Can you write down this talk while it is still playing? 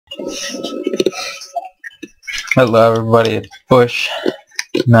Hello everybody, it's Bush,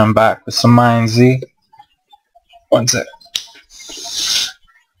 and I'm back with some MineZ. One sec.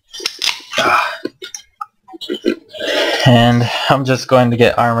 And I'm just going to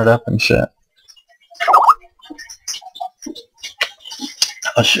get armored up and shit.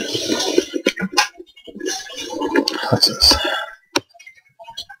 Oh shit. What's this?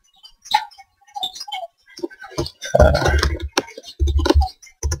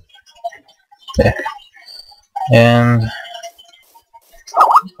 Yeah. And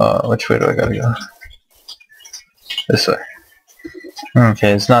which way do I gotta go? This way.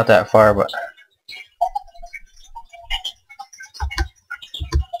 Okay, it's not that far, but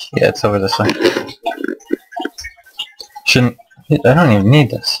yeah, it's over this way. Shouldn't, I don't even need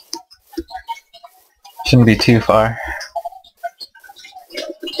this. Shouldn't be too far.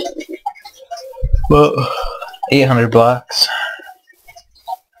 Well, 800 blocks.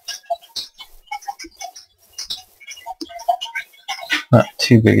 Not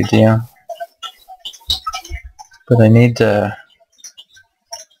too big a deal. But I need to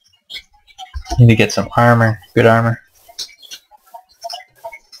get some armor, good armor.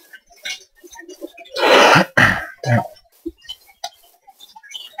 There.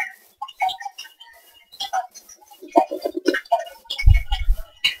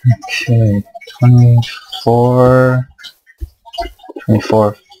 Okay,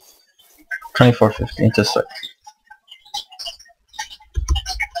 2450, just like.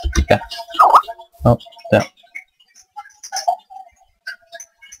 Yeah. Oh, down.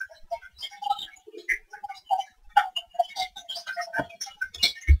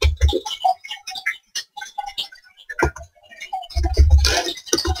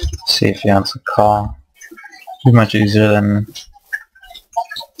 See if he answers a call. Be much easier than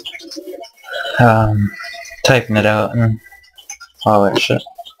typing it out and all that shit.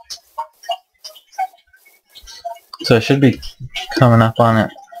 So I should be coming up on it.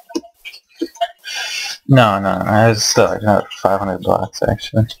 No, I was still like another 500 blocks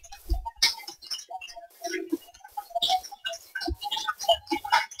actually.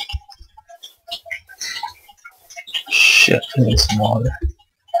 Shit, I need some water.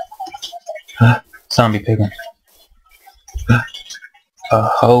 Zombie pigman. A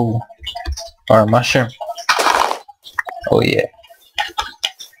hoe. Or a mushroom. Oh yeah.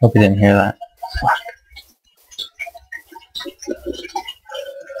 Hope you didn't hear that. Fuck.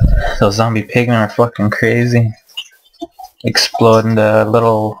 Those zombie pigmen are fucking crazy. Exploding the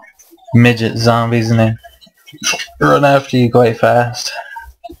little midget zombies and they run after you quite fast.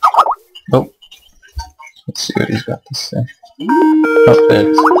 Oh. Let's see what he's got to say. Oh, there it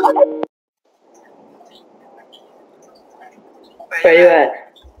is. Where you at?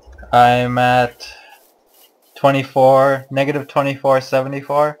 I'm at negative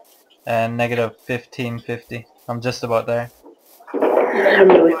 2474 and negative 1550. I'm just about there. I'm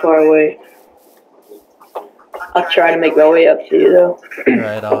really far away. I'll try to make my way up to you though.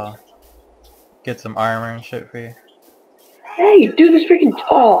 Alright, I'll get some armor and shit for you. Hey, do this freaking...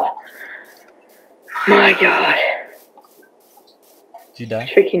 Oh! My god. Did you die?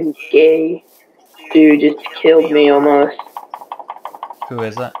 Freaking gay dude just killed me almost. Who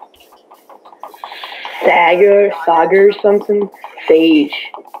is that? Sager something?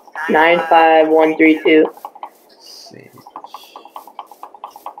 Sage. 95132. Sage.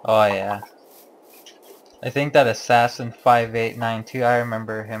 Oh yeah. I think that Assassin 5892, I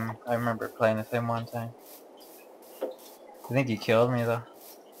remember him. I remember playing with him one time. I think he killed me though.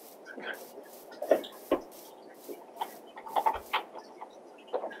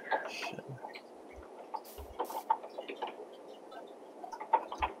 Shit.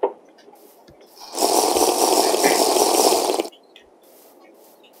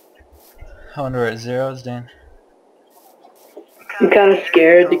 I wonder where Zero's doing. I'm kind of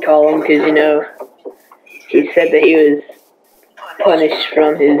scared to call him because, you know, he said that he was punished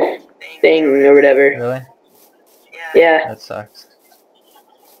from his thing or whatever. Really? Yeah. That sucks.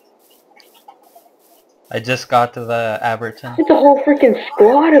 I just got to the Aberton. It's a whole freaking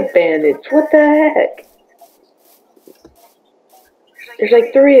squad of bandits. What the heck? There's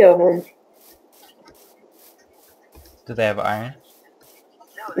like 3 of them. Do they have iron?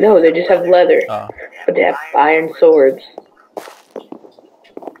 No, they just have leather. Oh. But they have iron swords.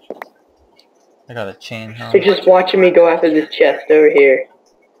 I got a chain helmet. They're just watching me go after this chest over here.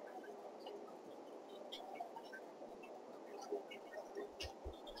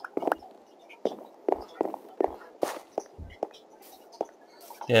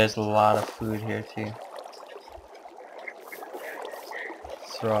 Yeah, there's a lot of food here too.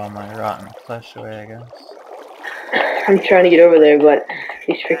 Throw all my rotten flesh away, I guess. I'm trying to get over there, but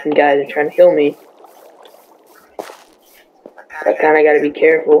These freaking guys are trying to kill me. I kinda gotta be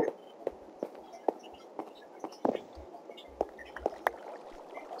careful.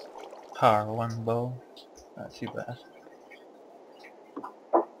 Power 1 bow. Not too bad.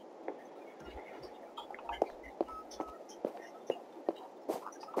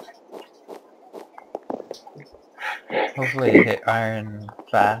 Hopefully you hit iron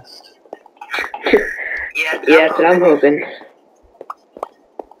fast. Yeah, that's what I'm hoping.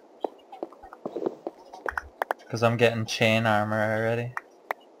 Because I'm getting chain armor already.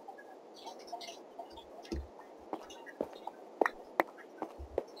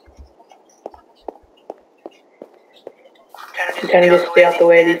 I'm trying to just stay out the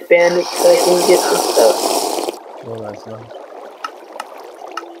way of these bandits so I can get some stuff. Oh, that's low.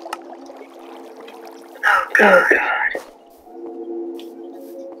 Oh god.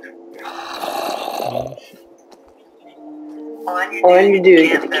 Oh, shit. All I need to do is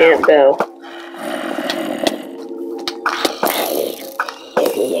get the camp bell.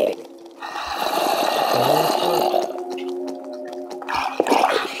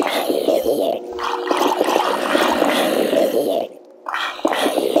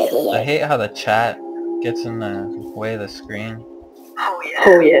 I hate how the chat gets in the way of the screen. Oh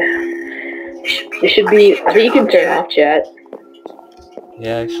yeah. It should be, I think you can turn off chat.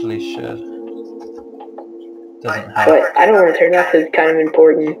 Yeah, actually should. Doesn't But help. I don't want to turn it off because it's kind of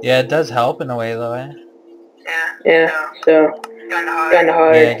important. Yeah, it does help in a way though, eh? Yeah, so, kinda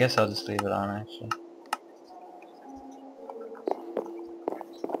hard. Yeah, I guess I'll just leave it on actually.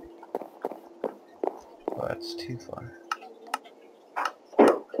 Oh, that's too far.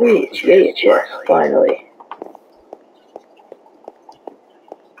 Ooh, yeah, chest, finally.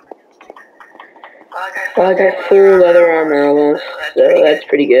 Well, I got full leather armor almost, so that's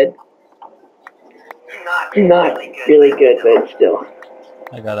pretty good. Not really good, but still.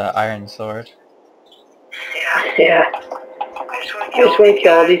 I got an iron sword. Yeah. I just want to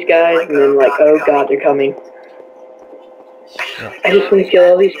kill all these guys and then like, oh god, they're coming. Shit. I just want to kill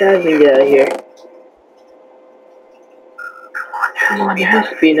all these guys and get out of here. Come on, there has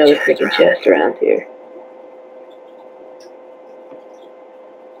to be another freaking chest around here.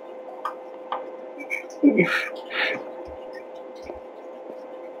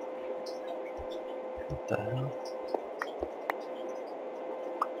 What the hell?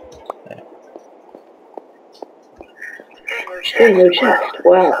 There. Hey, no chest.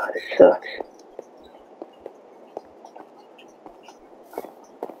 Wow, this sucks.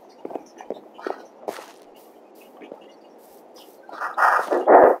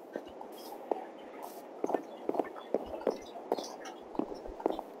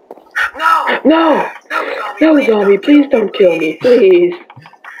 No! No, zombie, please don't kill me, please.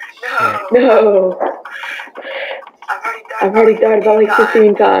 No! I've already died about like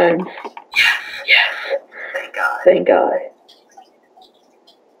 15 times. Yes! Thank God.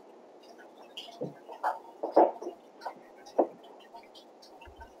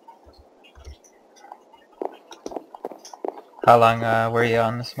 How long were you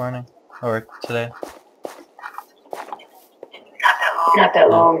on this morning? Or today? Not that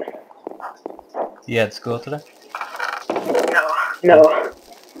long. You had school today? No.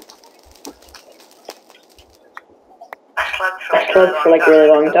 I slept for like a really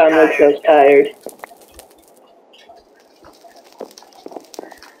long time though because I was tired.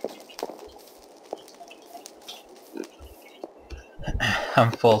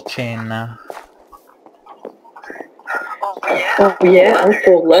 I'm full chain now. Oh yeah, I'm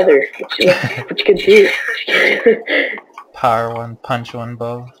full leather. What you can do? Power 1, punch 1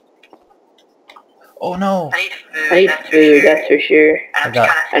 bow. Oh no! I need food, that's for sure. I got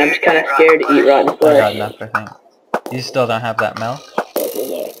And I'm just kind of scared to eat rotten flesh. enough, I think. You still don't have that milk?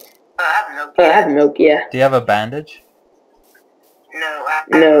 I have milk, yeah. Do you have a bandage?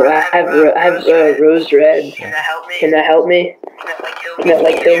 No, I have rose red. Can that help me? Can that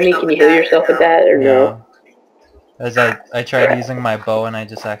like kill me? Can you heal yourself with that or no? As I tried using my bow and I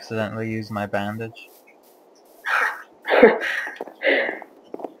just accidentally used my bandage.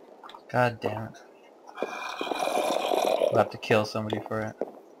 God damn it. We'll have to kill somebody for it.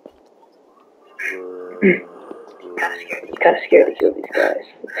 I'm kind of scared to kill these guys.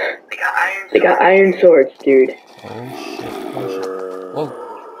 They got iron swords, dude. Oh shit, oh shit. Whoa.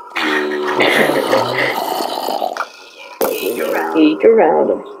 Eek around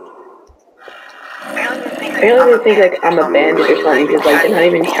them. Apparently they think like I'm a bandit or something because like they're not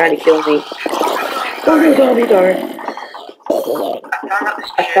even trying to kill me. Oh no, zombies are.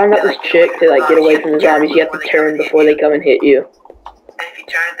 I found out this trick to like get away from the zombies. You have to turn before they come and hit you.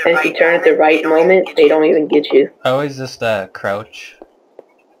 And if you turn at the right moment, they don't even get you. I always just crouch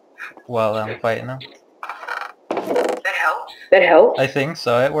while I'm fighting them. That helps? That helps? I think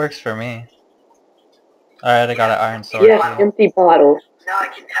so. It works for me. Alright, I got an iron sword. Yes, empty bottle.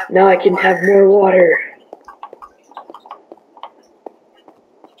 Now I can have more water.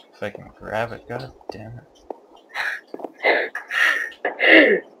 If I can grab it, god damn it.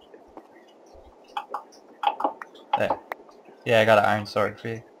 There. Yeah, I got an iron sword for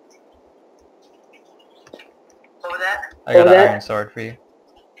you. What was that? I got an iron sword for you.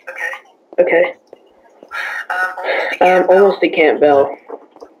 Okay. Almost at Camp Bell.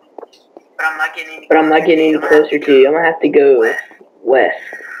 But I'm not getting any closer to you. I'm gonna have to go west.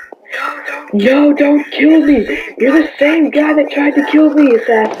 No, don't kill me! You're the same guy that tried to kill me,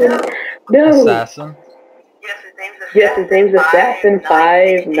 assassin! No! Assassin? Yes, his name's Assassin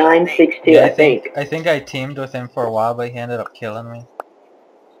 5962, Yeah, I think. I think I teamed with him for a while, but he ended up killing me.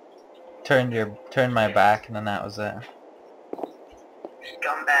 Turned my back, and then that was it.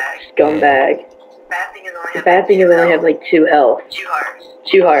 Scumbag. The bad thing is I only have like 2 health.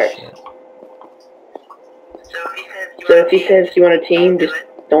 2 hearts. Shit. So if he says you want a team, just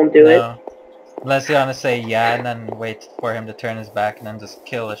don't do it. Unless you want to say yeah and then wait for him to turn his back and then just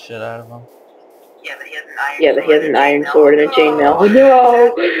kill the shit out of him. Yeah, but he has an iron sword and a chainmail. Oh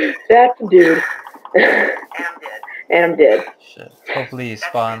no! That's the dude. And I'm dead. Shit. Hopefully you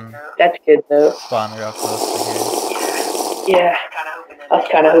spawn. That's good though. Spawn real close to here. Yeah. I was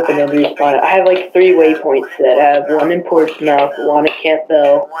kind of hoping they'd respawn it. I have like 3 waypoints set. I have 1 in Portsmouth, 1 at Camp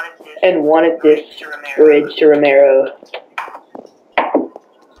Bell, and 1 at this bridge to Romero.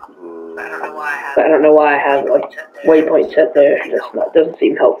 I don't know why I have like waypoints set there. Doesn't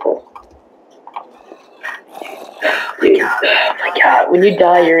seem helpful. Dude, oh my god, when you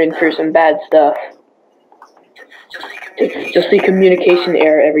die, you're in for some bad stuff. It's just the communication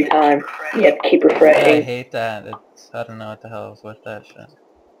error every time. You have to keep refreshing. Yeah, I hate that. I don't know what the hell is with that shit.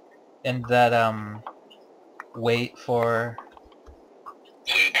 And that, wait for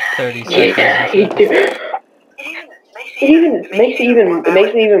 30 seconds. It makes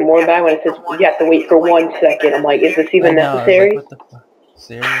it even more bad when it says you have to wait for 1 second. I'm like, is this even necessary? Like, what the fuck?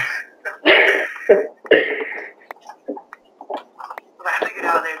 Serious?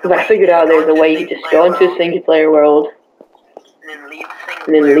 Because I figured out there's a way you just go into a single player world,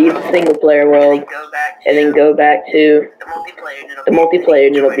 and then leave the single player world, and then go back to the multiplayer,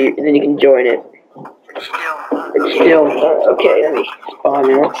 and then you can join it. But still, okay, let me spawn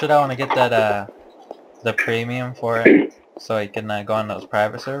now. Should I want to get that the premium for it so I can go on those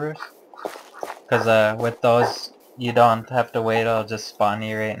private servers? Because with those you don't have to wait, it'll just spawn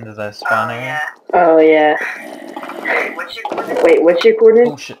you right into the spawn area. Oh yeah. Wait, what's your coordinate?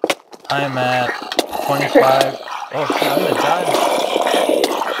 Oh shit. I'm at 25. Oh shit, I'm gonna die.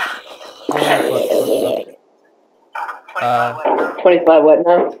 Holy fuck. 25 what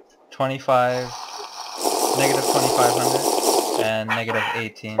now? 25, negative 2500, and negative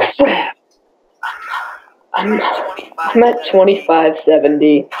 18. I'm at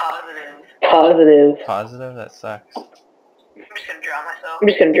 2570. Positive. Positive? That sucks. I'm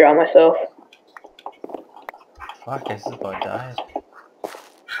just gonna draw myself. Fuck, I just about died.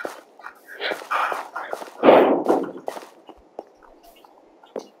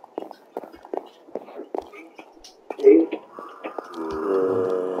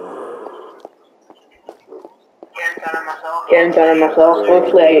 Getting done on myself.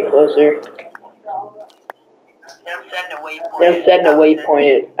 Hopefully I get closer. I'm setting a waypoint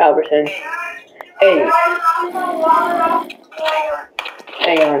at Alberton. Hey.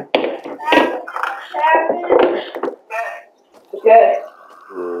 Hang on. Okay.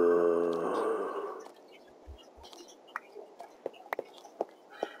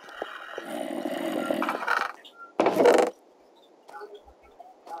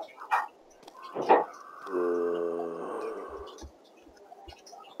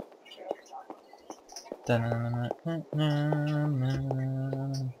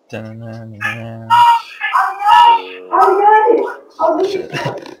 Oh shit.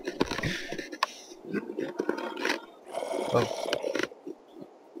 Oh.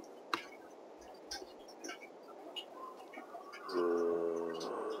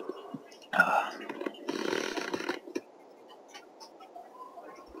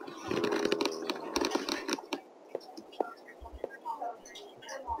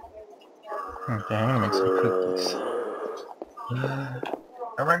 Okay, I'm gonna make some cookies.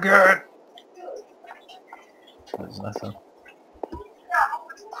 Oh my god! There's nothing.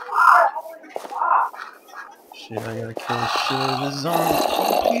 Shit, I gotta kill the shit out of this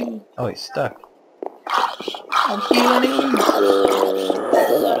zombie. Oh, he's stuck. I'm feeling him!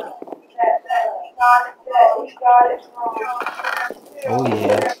 Oh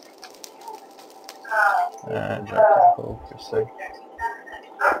yeah. Drop the hole for a sec.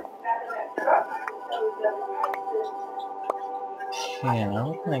 Yeah, now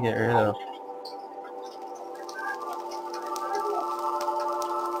what can I get rid of?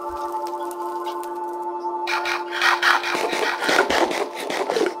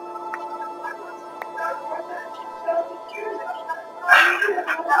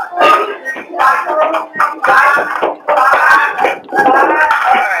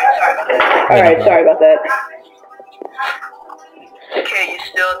 Alright, sorry about that. Okay, you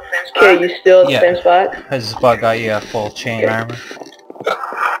still at the same spot? Okay, you still at the same spot? I just about got you a full chain armor.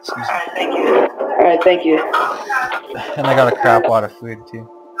 Alright, thank you. Alright, thank you. And I got a crap lot of food too.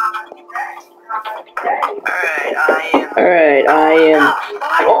 Alright, I am...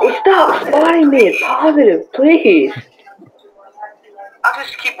 Oh, stop spotting me! It's positive, please! I'll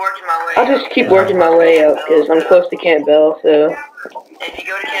just keep working my way. I'll just keep working my way up, because I'm close to Camp Bell, so... If you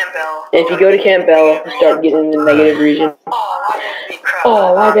go to Camp Bell... If you go to Camp Bell, you start getting in the negative region. Oh, why does there be a crap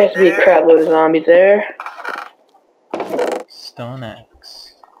Oh, why does there be a crap load of zombies there? Stone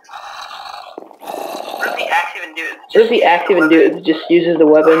axe. What does the active and do? What does the active and do? It just uses the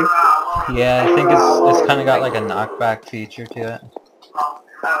weapon. Yeah, I think it's kind of got like a knockback feature to it.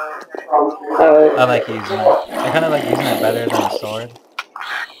 I like using it. I kind of like using it better than a sword.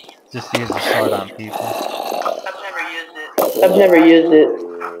 Just use the sword on people. I've never used it.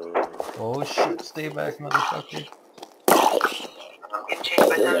 Oh shit, stay back, motherfucker. I'm getting chased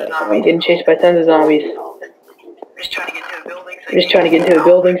by tons of zombies. I'm getting chased by tons of zombies. I'm just trying to get to a building I'm just trying to get into a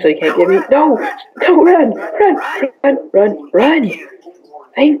building so they can't get me. No! No, run! Run! Run! Run! Run!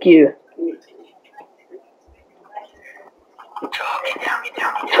 Thank you.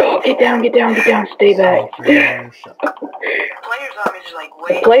 Oh, get down, get down, get down. Oh, get down, stay back.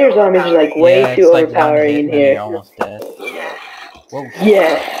 Player zombies are like way too like overpowering in you're here. almost dead. Yes. Whoa.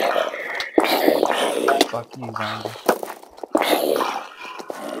 Yes. Fuck you, zombie.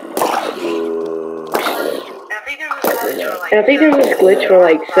 And I think there's this glitch where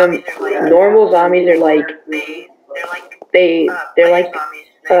like some normal zombies are like they're like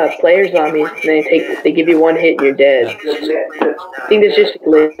player zombies and they give you one hit and you're dead. I think that's just a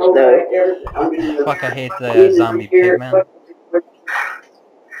glitch though. Fuck, I hate the zombie pigmen.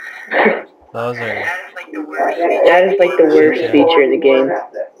 Those are... That is like the worst feature in the game.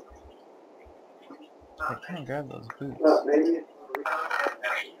 I can't grab those boots.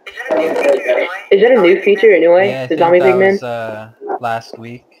 Is that a new feature anyway? Yeah, I the think zombie that pigmen? was last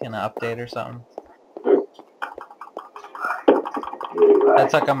week in an update or something. I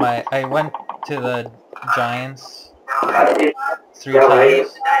took on my... I went to the Giants 3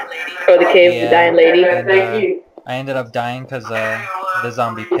 times. Oh, the cave of the dying lady? And, I ended up dying because the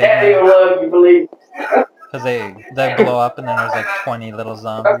zombie pigmen. Because they blow up and then there's like 20 little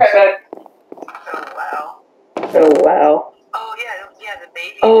zombies. Oh, wow.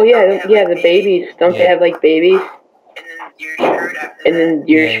 Oh, yeah, the babies. Don't they have, like, babies? And then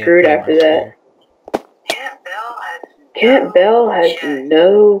you're screwed after that. Camp Bell has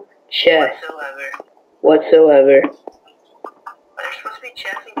no chest whatsoever.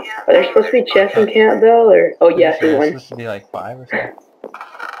 Are there supposed to be chests in Camp Bell, or... Oh, yeah, I see one. Supposed to be like 5 or something.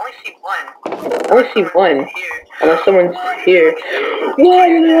 I only see one. Unless someone's here. Why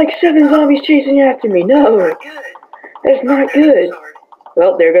are there like 7 zombies chasing after me? No! That's not good.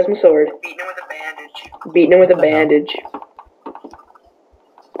 Well, there goes my sword. Beating him with a bandage.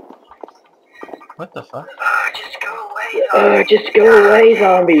 What the fuck? Just go away,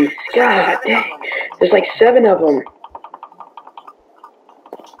 zombies. God dang. There's like 7 of them.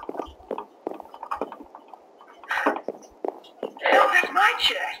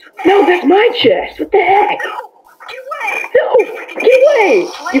 No, that's my chest. What the heck? No, get away!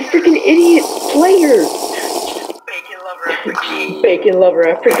 You freaking idiot player. Bacon lover,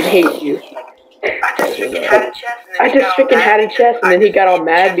 I freaking hate you. I just freaking had a chest and then he got all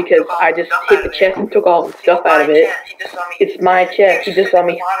mad because I just hit the chest and took all the stuff out of it. It's my chest. He just saw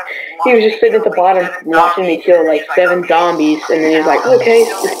me. He was just sitting at the bottom watching me kill like 7 zombies and then he was like, okay,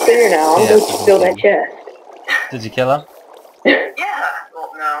 it's clear now. I'm going to steal that chest. Did you kill him?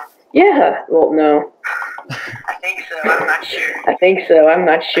 Yeah, well, no. I think so, I'm not sure. I think so, I'm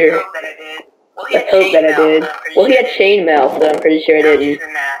not sure. I hope that I did. I hope that I did. Well, he had chainmail, so I'm pretty sure I didn't.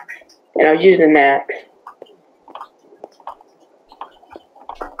 And I was using an axe.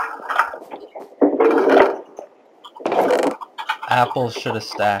 Apples should have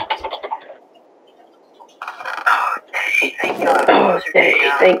stacked. Oh, dang, thank God. Oh,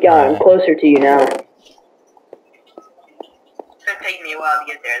 dang, thank God, I'm closer to you now. It's gonna take me a while to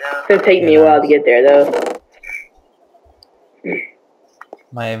get there, though. It's gonna take me a while to get there, though.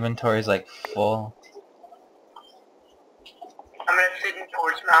 My inventory's like full.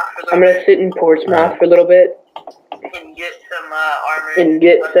 sit in Portsmouth for a little bit. And get some armor. And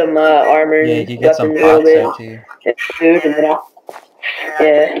get some armor Yeah, and you get some weapons a little pots bit. there too. And food,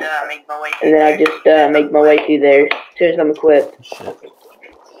 and then I just make my way through there as soon as I'm equipped. Shit.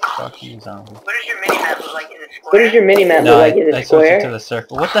 Fuck you, zombie. What does your mini-map look like? Is it square? What does your mini-map No, look like? Is I it switched it to square? the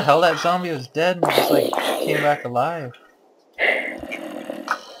circle. What the hell? That zombie was dead and just like came back alive.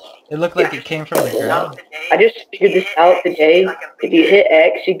 It looked like it came from the ground. I just figured this out today. If you hit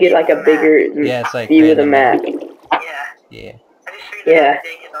X, you get like a bigger Yeah, it's like view of the random. map. Yeah. Yeah.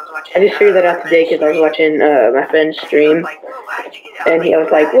 I just figured that out today because I was watching my friend's stream, and I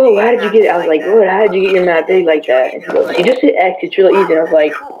was like, "Whoa, how did you get it?" I was like, "Whoa, how did you get your map big like that?" And he goes, "You just hit X. It's real easy." And I was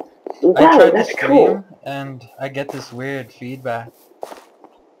like, I "Wow, tried to that's stream cool." and I get this weird feedback.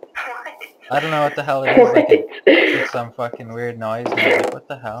 I don't know what the hell it is. Like it's some fucking weird noise. And I was like, what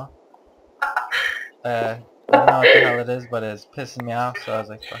the hell? I don't know what the hell it is, but it's pissing me off. So I was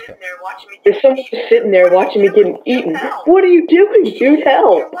like, fuck it. There's someone just sitting there watching me get eaten. What are you doing, dude?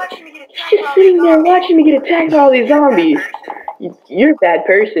 Help! He's just sitting there watching me get attacked by all these zombies. You're a bad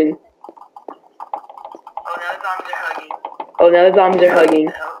person. Oh, now the zombies are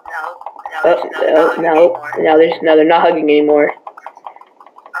hugging. Oh, now the zombies are hugging. Now they're not hugging anymore.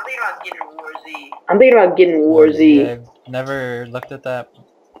 I'm thinking I'm thinking about getting War Z. about getting War Z. I've never looked at that.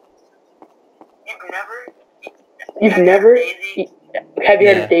 You've never? Have you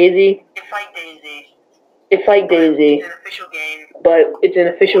heard of Daisy? It's like Daisy. It's like Daisy, It's an official game. but it's an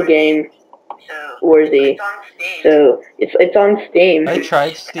official game. So War Z. it's on Steam. So it's on Steam. I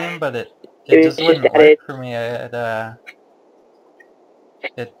tried Steam, but it was just just wouldn't added. work for me.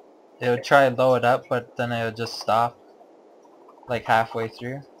 It would try and load up, but then it would just stop like halfway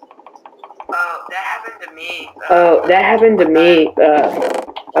through. Oh, that happened to me. Oh, that happened to me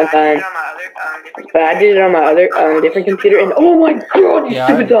one time. But I did it on my other different computer, and oh my god, you Yeah,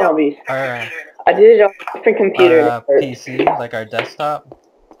 stupid zombies! Our I did it on a different computer. and it hurt. PC, like our desktop,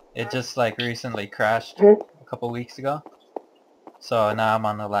 it just like recently crashed Mhm. a couple weeks ago. So now I'm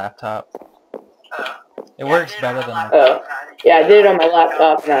on the laptop. It works better than the... Oh, yeah, I did it on my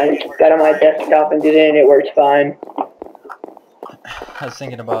laptop, and I got on my desktop and did it, and it works fine. I was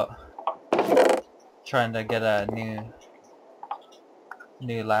thinking about trying to get a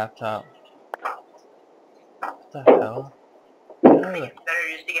new laptop. What the hell? I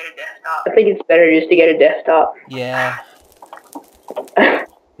think it's better just to get a desktop. Yeah.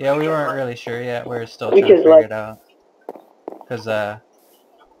 Yeah, we weren't really sure yet. We were still trying to Because, figure like- it out. Because,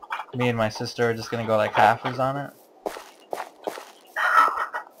 me and my sister are just gonna go like halfers on it.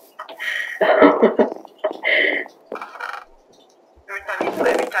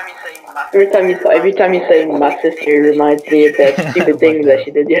 Every time you say my sister, it reminds me of that stupid thing that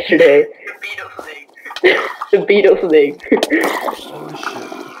she did yesterday. The Beatles thing. Oh shit.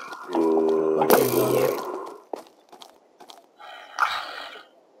 Fucking zombie.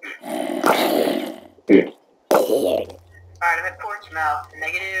 Alright, I'm at Portsmouth.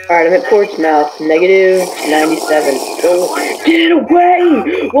 Negative. Alright, I'm at Portsmouth. Negative 97. Oh, get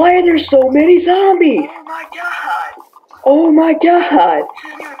away! Why are there so many zombies? Oh my god! Oh my god!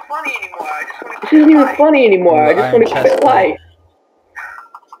 This isn't even funny anymore. I This isn't even funny anymore. I just just want to want to quit life.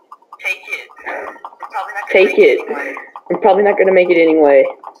 take it. I'm probably not gonna Take make it. anyway. I'm probably not gonna make it anyway.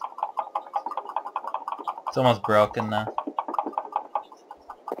 It's almost broken now.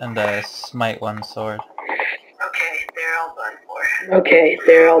 And smite one sword. Okay, they're all done for. Okay,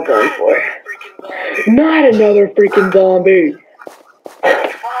 they're all done for. Freaking zombie. Not another freaking zombie!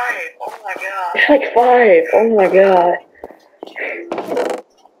 Like 5. Oh my god. It's like 5. Oh my god.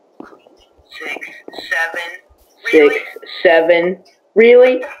 6, 7. 6, Really? 7.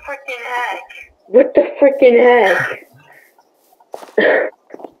 Really? What the freaking heck? What the freaking heck?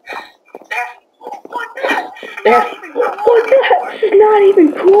 This is not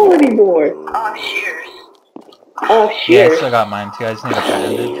even cool anymore. Oh, shears. Oh, Yeah, I shit. still got mine too. I just need a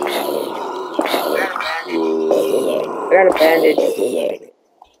bandage. I got a bandage.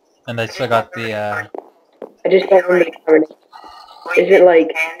 And I still got the, I just don't remember the combination. Is it like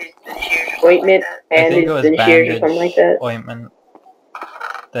ointment, I think bandage, it was then shears or bandage, something like that? ointment,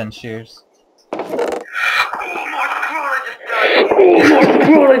 then shears. Oh my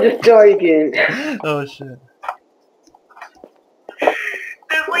god, I just died again. Oh shit.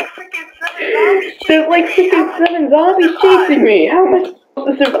 There's like freaking 7 zombies. There's like freaking 7 zombies chasing me. How am I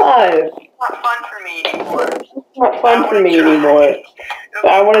supposed to survive? It's not fun for me anymore. It's not fun for me anymore.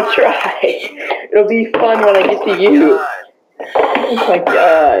 But I want to try. It'll be fun when I get to you. Oh my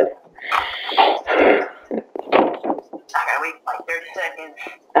god. I gotta wait like 30 seconds.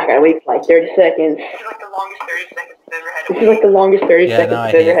 I gotta wait for like 30 seconds. This is like the longest 30 seconds I've ever had This is like the longest 30 Yeah, seconds no, I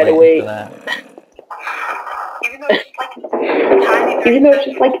I've ever hate had to waiting wait. for that. Even though it's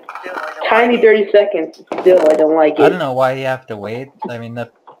just like tiny 30 seconds. Tiny 30 seconds, still I don't like I it. don't know why you have to wait. I mean,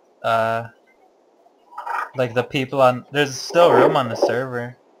 like the people on, there's still room on the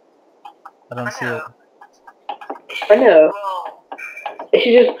server. I don't see it. I know. They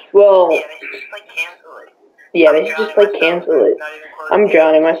should just, well, Yeah, they should just like cancel it. I'm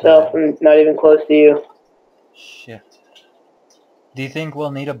drowning myself and not even close to you. Shit. Do you think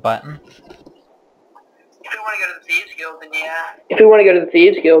we'll need a button? If we want to go to the Thieves Guild, then yeah. If we want to go to the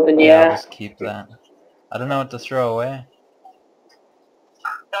Thieves Guild, then I'll yeah. just keep that. I don't know what to throw away.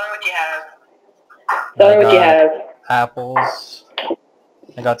 Tell me what you have. Tell me I what you got have. apples.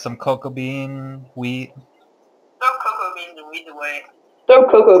 I got some cocoa bean, wheat. Throw cocoa beans and weeds away. Throw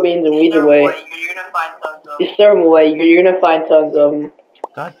cocoa beans and weeds Throw them away. You're gonna find tons of them. Just throw them away. You're gonna find tons of them.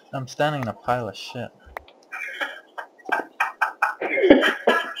 God, I'm standing in a pile of shit.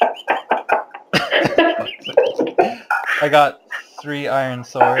 I got 3 iron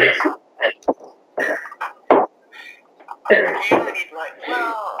swords.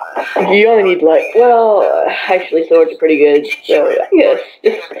 You only need like, well, actually swords are pretty good, so I guess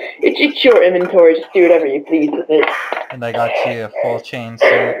it's your inventory, just do whatever you please with it. And I got you a full chain suit.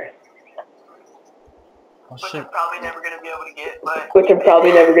 Oh Which shit. I'm probably never gonna be able to get, but... Which I'm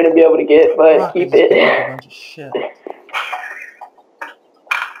probably never gonna be able to get, but Fuck, keep I just picked up a it. bunch of shit.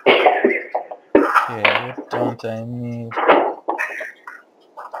 Okay, what don't I need?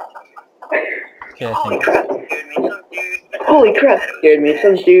 Okay, I think Holy crap, scared me. Some dude... Holy crap, scared me.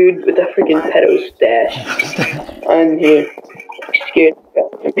 Some dude with a freaking pedo stash on here. Scared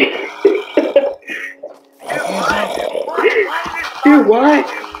me. Dude, why?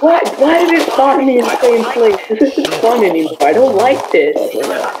 Why did it spawn me in the same place? This isn't fun anymore. I don't like this. I'm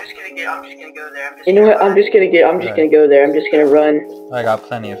just gonna go there. You know what? I'm just gonna go there. I'm just gonna run. I got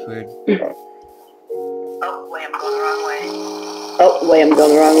plenty of food. Oh, wait, I'm going the wrong way. Oh, wait, I'm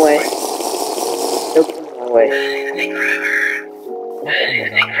going the wrong way. Nope, I'm the wrong way. Take forever.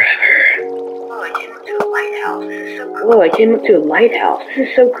 Oh, I came up to a lighthouse. This is so cool. Whoa, I came up to a lighthouse. This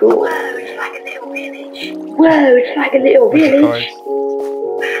is so cool. Whoa, it's like a little village. Whoa, it's like a little What's your village. chords?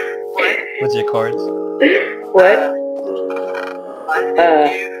 What? What's your chords? What?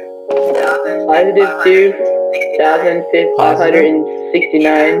 Positive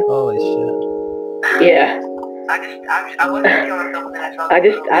 2,569. Holy shit. Yeah. I wasn't gonna kill myself, and then I saw I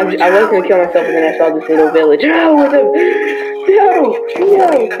was gonna kill myself, and then I saw this little village. No, with a, no.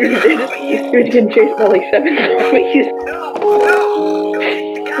 They're just getting chased by like 7 zombies.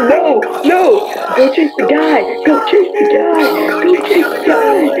 No, go chase the guy. Go chase the guy. Go chase the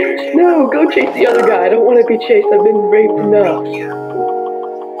guy. No, go chase the other guy. I don't want to be chased. I've been raped enough.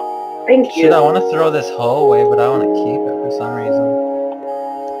 Thank you. Shit, I want to throw this hoe away, but I want to keep it for some reason.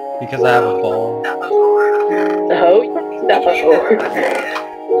 Because I have a bowl. The hoe? No.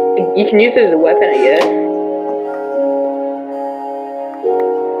 You can use it as a weapon, I guess.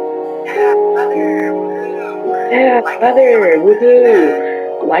 Yeah, leather,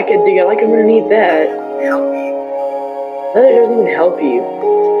 woohoo! Like it, dig, I'm gonna need that. Leather doesn't even help you.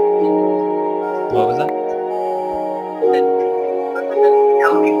 What was that?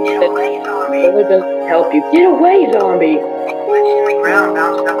 Leather doesn't help you. Get away, zombie!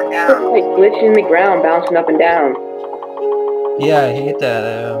 It's like glitching in the ground, bouncing up and down. Yeah, I hate that.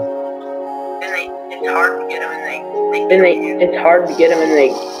 It's hard to get them, and It's hard to get them, and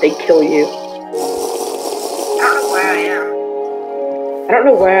they kill you. I don't know where I am. I don't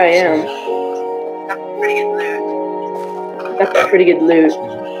know where I am. That's pretty good loot. That's pretty good loot.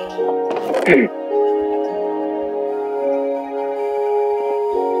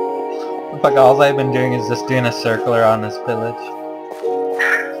 Fuck, all I've been doing is just doing a circle around this village.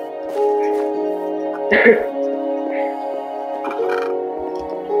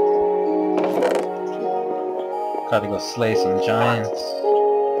 Gotta go slay some giants.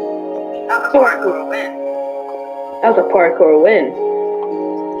 That was a parkour win. That was a parkour win.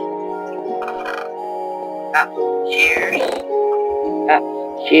 Cheers.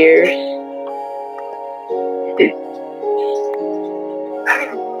 Cheers.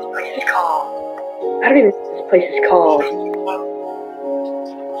 I don't even know what this place is called. This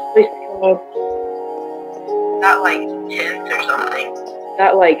place is called... Not like tents or something.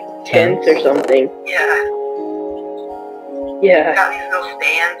 Not like tents or something. Yeah. Yeah. Got these little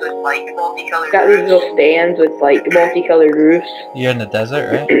stands with like multicolored Got these little stands with like multicolored roofs. You're in the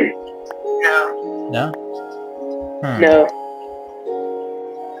desert, right? No. No? No.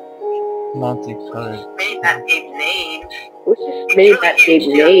 Multicolored. Maybe that gave names. What's this mini-map-shaped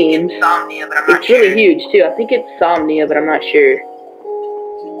name? It's really huge, too. I think it's Somnia, but I'm not sure.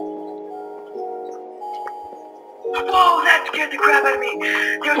 Whoa, that scared the crap out of me.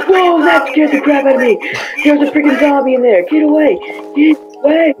 Whoa, that scared the crap out of me. There's a freaking zombie in there. Get away. Get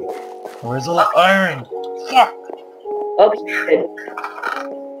away. Where's all the iron? Fuck! Oh, shit.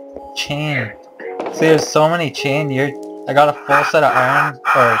 Chain. See, there's so many chain. I got a full set of iron,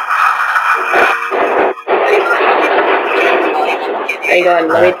 or... Hang on,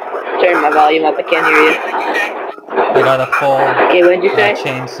 let me turn my volume up. I can't hear you. I got a full Okay, what did you say?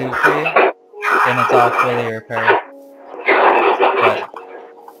 chain suit for you, and it's all fully repaired. But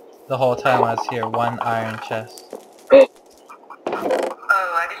the whole time I was here, one iron chest. Oh,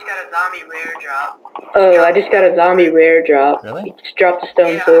 I just got a zombie rare drop. Oh, I just got a zombie rare drop. Really? He just dropped a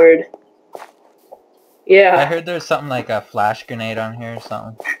stone sword. I Yeah. heard there's something like a flash grenade on here or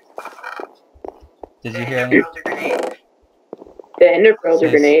something. Did you hear any? The ender pearls are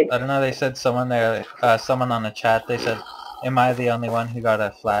grenades. I don't know, they said someone there, someone on the chat, they said, am I the only one who got a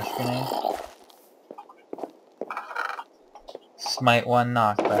flash grenade? Smite one,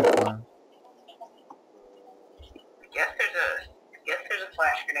 knockback one. Guess there's a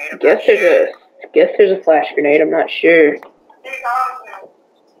flash grenade. Guess there's a flash grenade. I'm not sure. Hang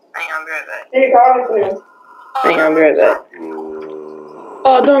on, grab that. Hang on, grab that.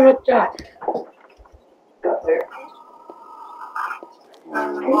 Oh, don't look that. Got there.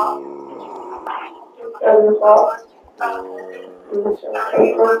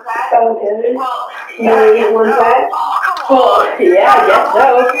 Oh, yeah, I guess so.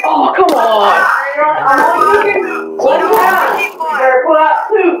 Oh, come on.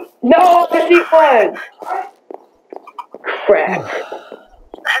 No, I see one. Crap.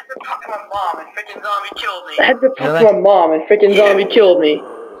 I had to talk to my mom and freaking zombie killed me. I had to talk to my mom and freaking zombie killed me.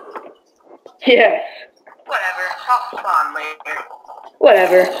 Yes. Whatever, I'll spawn later.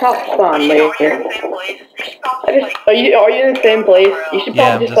 Whatever, I'll spawn later. Are you in the same place? Are you in the same place? You should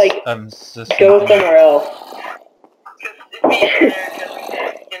Yeah, probably I'm just go thinking. somewhere else.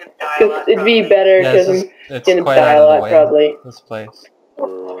 Because it'd be It'd be better better Yeah, because it's I'm gonna quite die out a of the lot, way, probably. this place.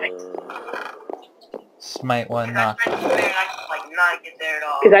 Smite one, I knock. tried to there and I just not get there at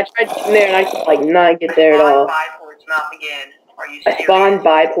all. Because I tried to there and I could not get there at all. By Portsmouth again. Are you I serious? spawned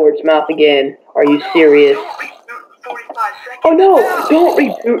by Portsmouth again. Are you serious? Don't reboot in 45 seconds. Oh no! Don't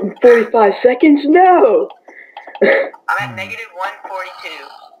reboot in 45 seconds, no! I'm at negative 142.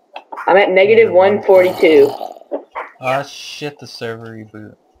 I'm at negative 142. Oh shit, the server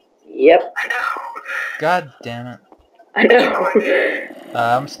reboot. Yep, I know. God damn it. I know.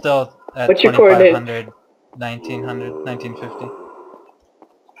 I'm still at What's your coordinate? 2500, 1900, 1950.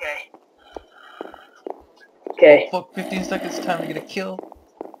 Okay. Okay. Oh fuck, 15 seconds, time to get a kill.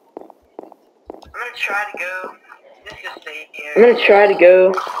 I'm gonna try to go. Just gonna stay here. I'm gonna try to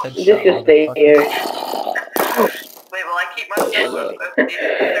go. Headshot, Just gonna stay motherfucker. here. Wait, will I keep my stuff up if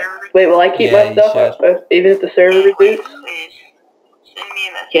the server Wait, will I keep Yeah, my you stuff should. up even if the server Wait, reboots? who is? Send me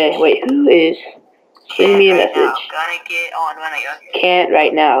a message. Okay, wait, who is? Send me a Right now. message. Gonna get on when I go. Can't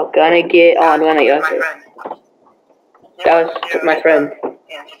right now. Gonna get on when I My go. friend. That was my friend.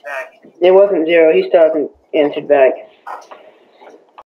 Answer back. It wasn't Zero. He still hasn't answered back.